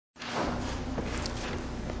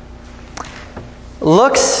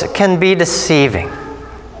Looks can be deceiving.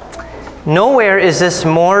 Nowhere is this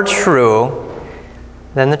more true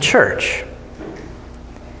than the church.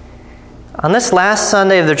 On this last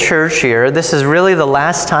Sunday of the church year, this is really the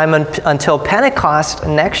last time until Pentecost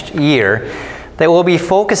next year that we'll be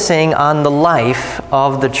focusing on the life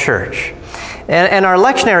of the church. And our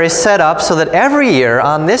lectionary is set up so that every year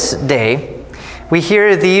on this day, we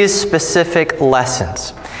hear these specific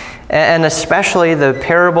lessons. And especially the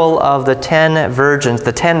parable of the 10 virgins,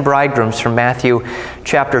 the 10 bridegrooms from Matthew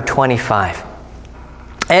chapter 25.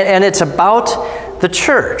 And it's about the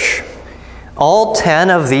church. All 10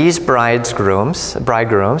 of these bridegrooms,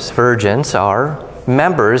 virgins, are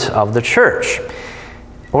members of the church.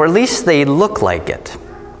 Or at least they look like it.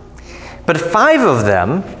 But 5 of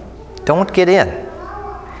them don't get in.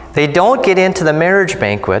 They don't get into the marriage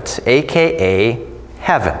banquet, a.k.a.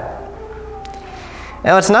 heaven.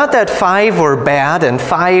 Now, it's not that 5 were bad and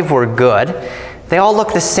 5 were good. They all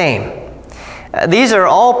look the same. These are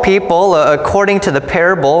all people, according to the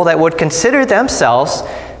parable, that would consider themselves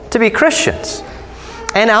to be Christians.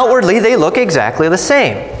 And outwardly, they look exactly the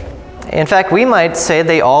same. In fact, we might say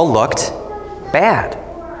they all looked bad.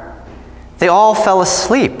 They all fell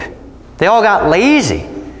asleep. They all got lazy.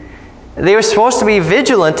 They were supposed to be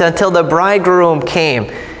vigilant until the bridegroom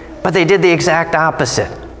came, but they did the exact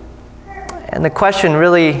opposite. And the question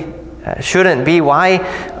really shouldn't be why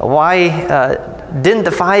didn't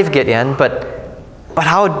the 5 get in, but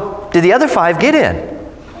how did the other 5 get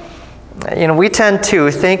in? We tend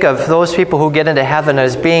to think of those people who get into heaven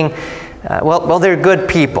as being, well, they're good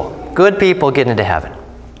people. Good people get into heaven.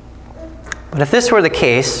 But if this were the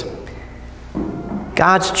case,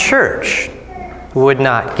 God's church would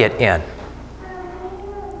not get in.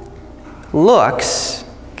 Looks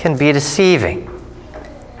can be deceiving.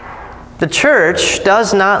 The church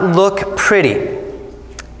does not look pretty.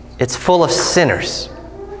 It's full of sinners.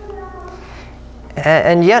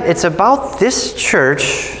 And yet it's about this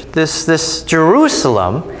church, this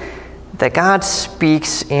Jerusalem, that God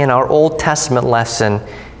speaks in our Old Testament lesson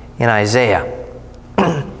in Isaiah.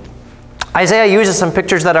 Isaiah uses some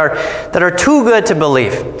pictures that are too good to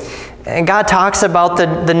believe. And God talks about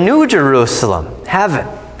the new Jerusalem, heaven.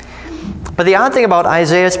 But the odd thing about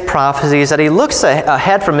Isaiah's prophecy is that he looks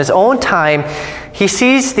ahead from his own time. He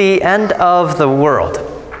sees the end of the world.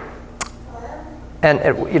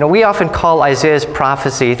 And we often call Isaiah's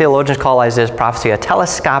prophecy, theologians call Isaiah's prophecy a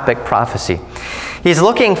telescopic prophecy. He's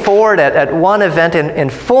looking forward at one event in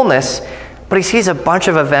fullness, but he sees a bunch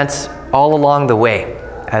of events all along the way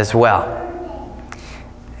as well.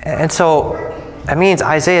 And so that means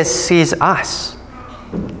Isaiah sees us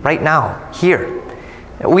right now, here.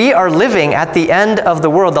 We are living at the end of the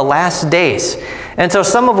world, the last days. And so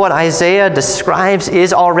some of what Isaiah describes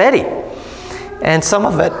is already. And some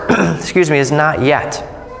of it, is not yet.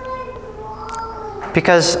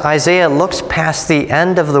 Because Isaiah looks past the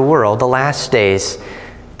end of the world, the last days,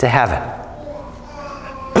 to heaven.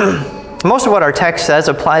 Most of what our text says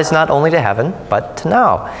applies not only to heaven, but to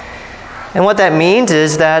now. And what that means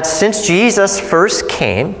is that since Jesus first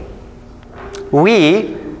came,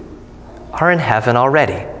 we are in heaven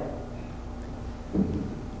already.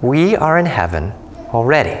 We are in heaven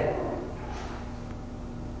already.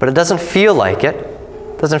 But it doesn't feel like it.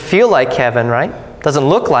 It doesn't feel like heaven, right? It doesn't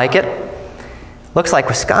look like it. It looks like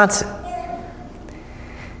Wisconsin.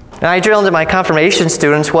 Now, I drill into my confirmation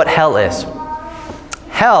students what hell is.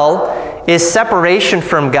 Hell is separation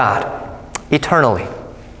from God eternally.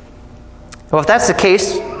 Well, if that's the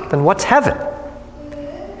case, then what's heaven?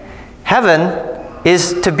 Heaven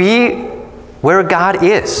is to be where God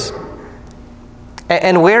is.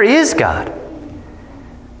 And where is God?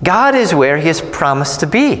 God is where He has promised to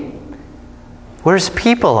be. Where His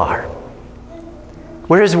people are.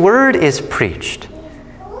 Where His word is preached.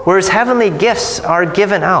 Where His heavenly gifts are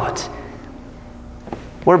given out.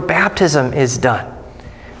 Where baptism is done.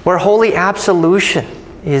 Where holy absolution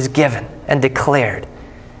is given and declared.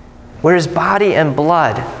 Where His body and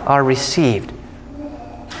blood are received.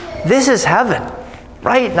 This is heaven,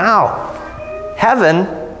 right now. Heaven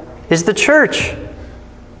is the church.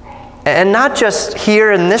 And not just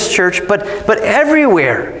here in this church, but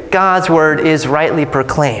everywhere God's word is rightly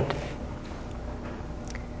proclaimed.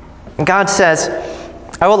 And God says,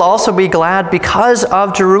 I will also be glad because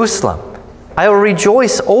of Jerusalem. I will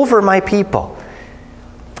rejoice over my people.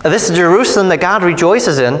 This Jerusalem that God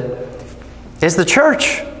rejoices in is the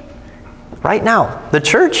church. Right now. The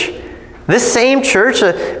church This same church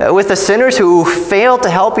with the sinners who fail to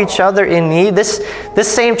help each other in need, this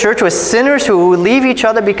same church with sinners who leave each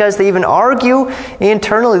other because they even argue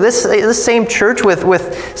internally, this same church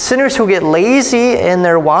with sinners who get lazy in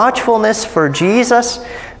their watchfulness for Jesus,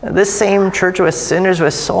 this same church with sinners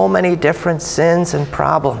with so many different sins and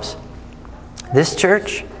problems. This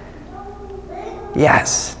church?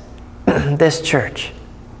 Yes, this church.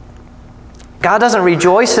 God doesn't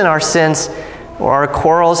rejoice in our sins or our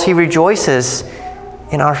quarrels. He rejoices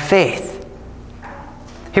in our faith.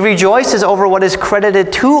 He rejoices over what is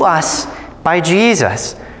credited to us by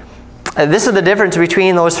Jesus. This is the difference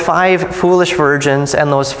between those 5 foolish virgins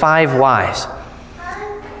and those 5 wise.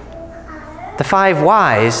 The 5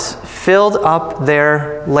 wise filled up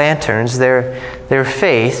their lanterns, their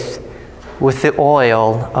faith, with the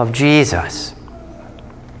oil of Jesus.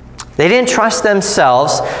 They didn't trust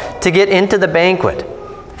themselves to get into the banquet.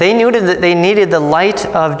 They knew that they needed the light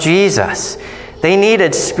of Jesus. They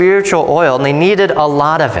needed spiritual oil, and they needed a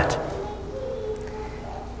lot of it.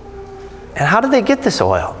 And how did they get this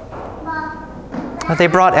oil? Well, they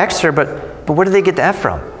brought extra, but where did they get that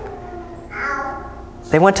from?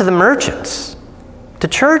 They went to the merchants, to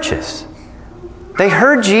churches. They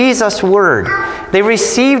heard Jesus' word. They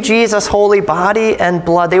received Jesus' holy body and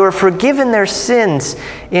blood. They were forgiven their sins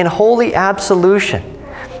in holy absolution.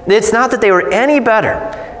 It's not that they were any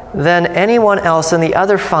better than anyone else in the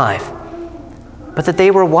other 5, but that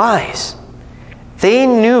they were wise. They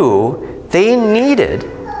knew they needed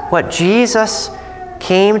what Jesus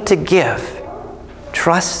came to give,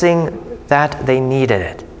 trusting that they needed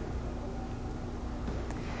it.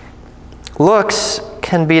 Looks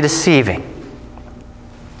can be deceiving.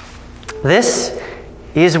 This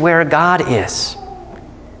is where God is.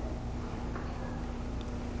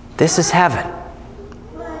 This is heaven.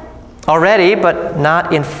 Already, but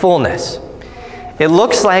not in fullness. It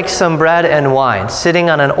looks like some bread and wine sitting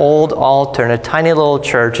on an old altar in a tiny little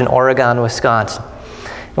church in Oregon, Wisconsin.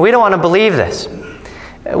 And we don't want to believe this.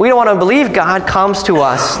 We don't want to believe God comes to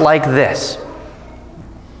us like this.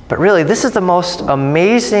 But really, this is the most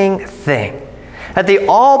amazing thing. That the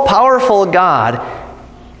all-powerful God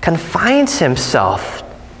confines himself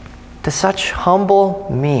to such humble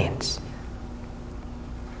means.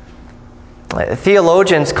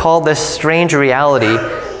 Theologians call this strange reality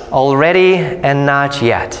already and not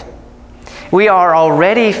yet. We are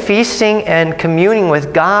already feasting and communing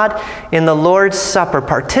with God in the Lord's Supper,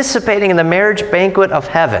 participating in the marriage banquet of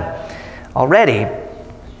heaven. Already,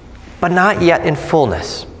 but not yet in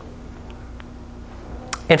fullness.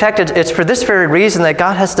 In fact, it's for this very reason that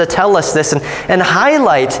God has to tell us this and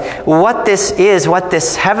highlight what this is, what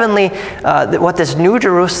this heavenly, what this New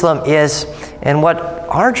Jerusalem is, and what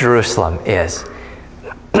our Jerusalem is.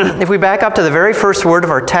 If we back up to the very first word of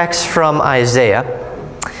our text from Isaiah,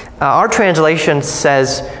 our translation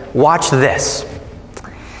says, "Watch this."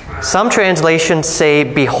 Some translations say,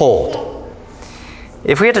 "Behold."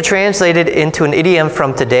 If we had to translate it into an idiom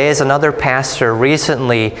from today, as another pastor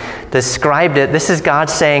recently described it, this is God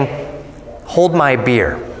saying, "Hold my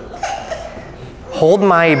beer. Hold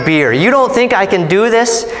my beer. You don't think I can do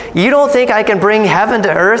this? You don't think I can bring heaven to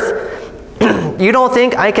earth? You don't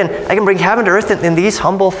think I can bring heaven to earth in these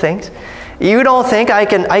humble things? You don't think I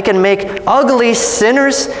can make ugly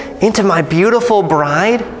sinners into my beautiful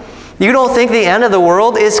bride? You don't think the end of the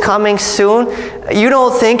world is coming soon? You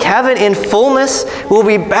don't think heaven in fullness will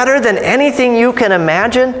be better than anything you can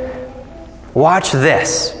imagine? Watch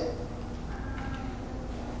this."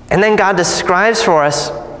 And then God describes for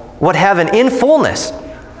us what heaven in fullness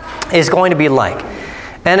is going to be like.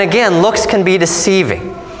 And again, looks can be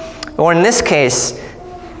deceiving. Or in this case,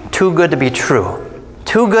 too good to be true.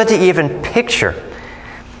 Too good to even picture.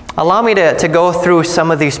 Allow me to go through some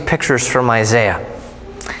of these pictures from Isaiah.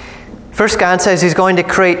 First, God says he's going to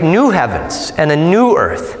create new heavens and a new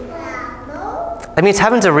earth. That means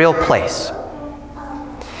heaven's a real place.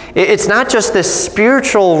 It's not just this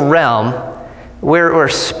spiritual realm where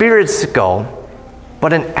spirits go,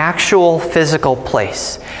 but an actual physical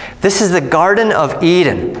place. This is the Garden of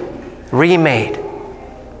Eden, remade.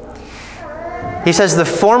 He says the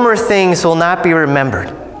former things will not be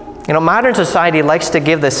remembered. You know, modern society likes to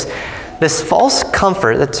give this false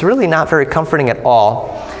comfort that's really not very comforting at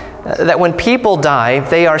all. That when people die,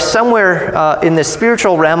 they are somewhere in the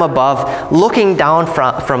spiritual realm above, looking down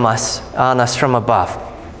on us from above.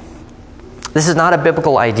 This is not a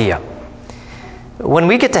biblical idea. When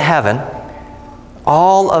we get to heaven,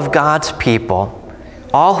 all of God's people,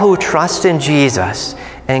 all who trust in Jesus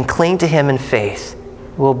and cling to him in faith,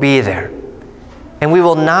 will be there. And we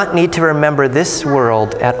will not need to remember this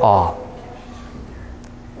world at all.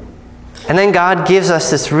 And then God gives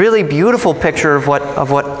us this really beautiful picture of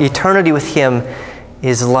what eternity with Him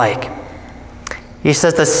is like. He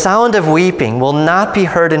says, the sound of weeping will not be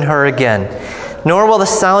heard in her again, nor will the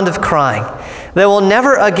sound of crying. There will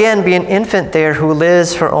never again be an infant there who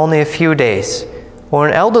lives for only a few days, or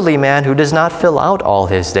an elderly man who does not fill out all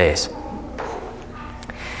his days.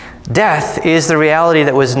 Death is the reality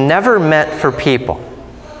that was never meant for people.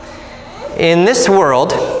 In this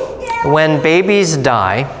world, when babies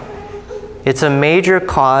die, it's a major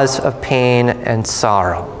cause of pain and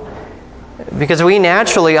sorrow. Because we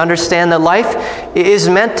naturally understand that life is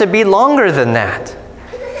meant to be longer than that.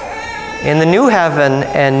 In the new heaven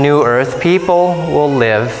and new earth, people will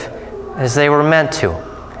live as they were meant to.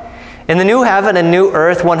 In the new heaven and new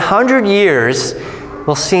earth, 100 years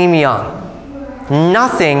will seem young.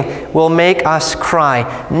 Nothing will make us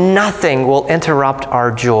cry. Nothing will interrupt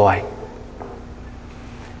our joy.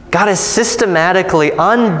 God is systematically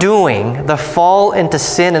undoing the fall into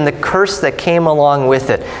sin and the curse that came along with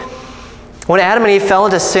it. When Adam and Eve fell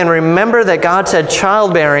into sin, remember that God said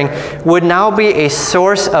childbearing would now be a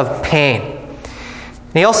source of pain.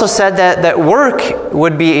 And He also said that work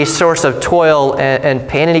would be a source of toil and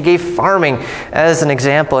pain, and He gave farming as an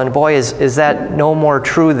example. And boy, is that no more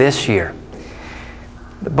true this year.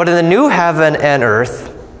 But in the new heaven and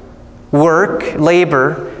earth, work,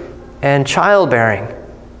 labor, and childbearing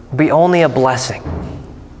will be only a blessing.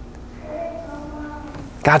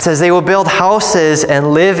 God says they will build houses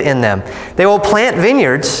and live in them. They will plant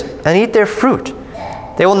vineyards and eat their fruit.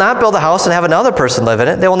 They will not build a house and have another person live in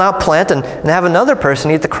it. They will not plant and have another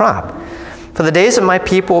person eat the crop. For the days of my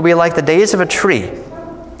people will be like the days of a tree,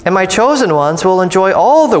 and my chosen ones will enjoy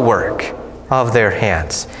all the work of their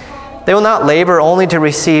hands. They will not labor only to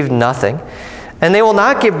receive nothing, and they will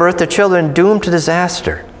not give birth to children doomed to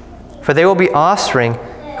disaster. For they will be offspring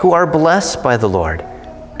who are blessed by the Lord,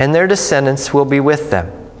 and their descendants will be with them.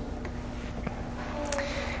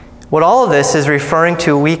 What all of this is referring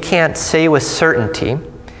to, we can't say with certainty.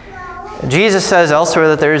 Jesus says elsewhere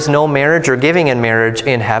that there is no marriage or giving in marriage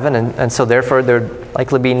in heaven, and so therefore there would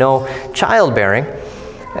likely be no childbearing.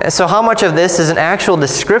 So how much of this is an actual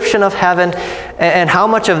description of heaven, and how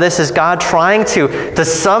much of this is God trying to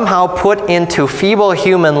somehow put into feeble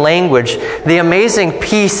human language the amazing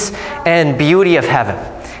peace and beauty of heaven?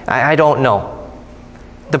 I don't know.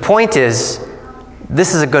 The point is,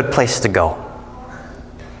 this is a good place to go.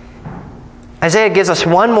 Isaiah gives us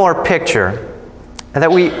one more picture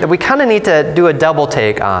that we kind of need to do a double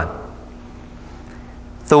take on.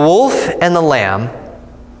 The wolf and the lamb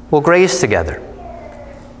will graze together.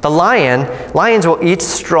 The lions will eat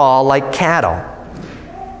straw like cattle,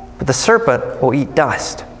 but the serpent will eat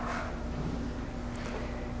dust.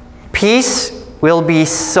 Peace will be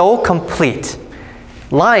so complete.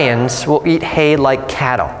 Lions will eat hay like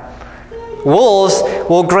cattle. Wolves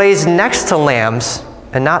will graze next to lambs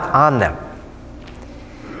and not on them.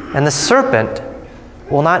 And the serpent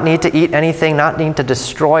will not need to eat anything, not need to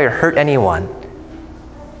destroy or hurt anyone,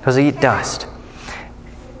 because they eat dust.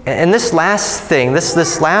 And this last thing,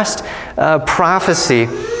 this last prophecy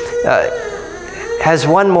has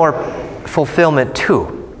one more fulfillment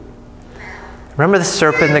too. Remember the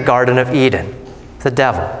serpent in the Garden of Eden, the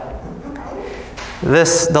devil.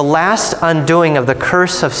 The last undoing of the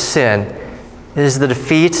curse of sin is the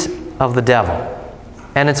defeat of the devil.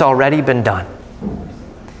 And it's already been done.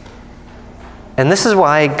 And this is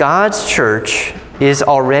why God's church is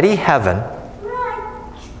already heaven,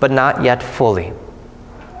 but not yet fully.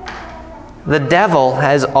 The devil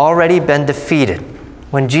has already been defeated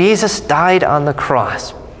when Jesus died on the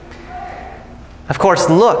cross. Of course,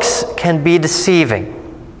 looks can be deceiving.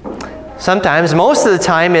 Sometimes, most of the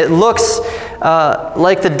time, it looks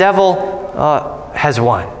like the devil has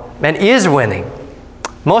won and is winning.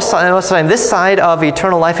 Most of the time, this side of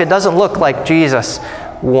eternal life, it doesn't look like Jesus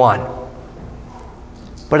won.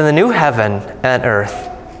 But in the new heaven and earth,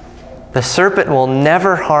 the serpent will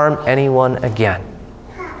never harm anyone again.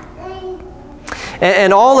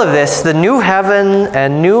 And all of this, the new heaven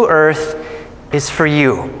and new earth, is for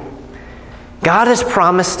you. God has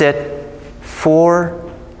promised it for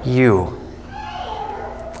you.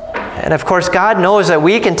 And of course, God knows that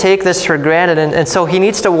we can take this for granted, and so He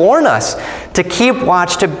needs to warn us to keep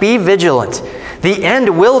watch, to be vigilant. The end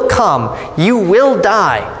will come. You will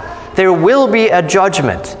die. There will be a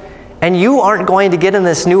judgment. And you aren't going to get in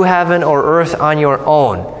this new heaven or earth on your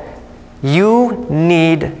own. You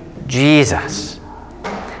need Jesus.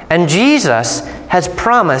 And Jesus has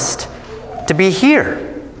promised to be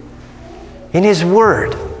here in His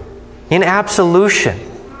Word, in absolution,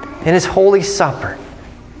 in His Holy Supper.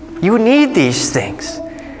 You need these things.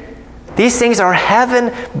 These things are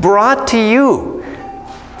heaven brought to you.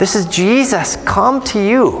 This is Jesus come to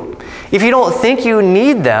you. If you don't think you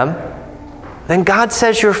need them, then God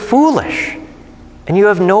says you're foolish and you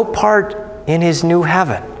have no part in his new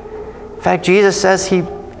heaven. In fact, Jesus says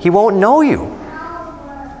he won't know you.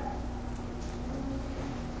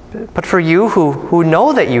 But for you who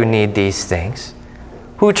know that you need these things,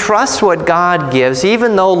 who trust what God gives,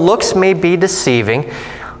 even though looks may be deceiving,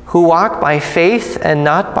 who walk by faith and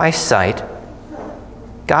not by sight,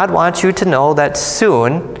 God wants you to know that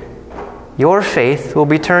soon your faith will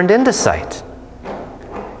be turned into sight.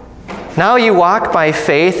 Now you walk by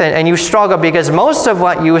faith and you struggle because most of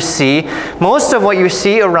what you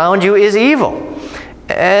see around you is evil.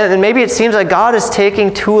 And maybe it seems like God is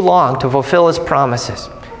taking too long to fulfill his promises.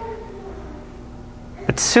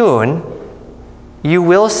 But soon, you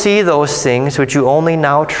will see those things which you only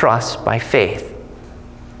now trust by faith.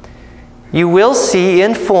 You will see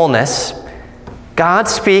in fullness God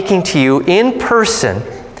speaking to you in person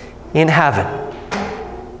in heaven,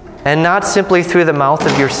 and not simply through the mouth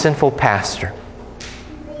of your sinful pastor.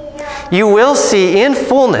 You will see in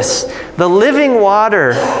fullness the living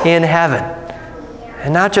water in heaven,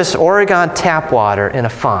 and not just Oregon tap water in a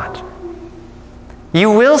font. You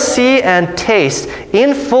will see and taste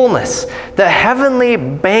in fullness the heavenly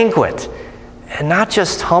banquet, and not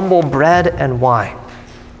just humble bread and wine.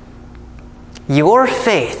 Your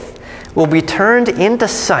faith will be turned into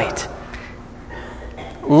sight.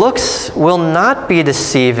 Looks will not be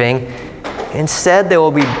deceiving. Instead, they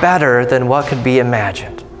will be better than what could be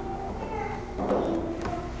imagined.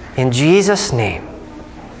 In Jesus' name,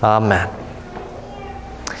 amen.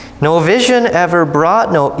 No vision ever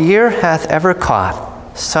brought, no ear hath ever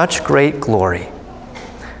caught such great glory.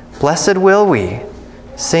 Blessed will we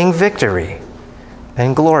sing victory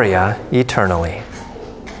and Gloria eternally.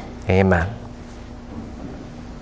 Amen.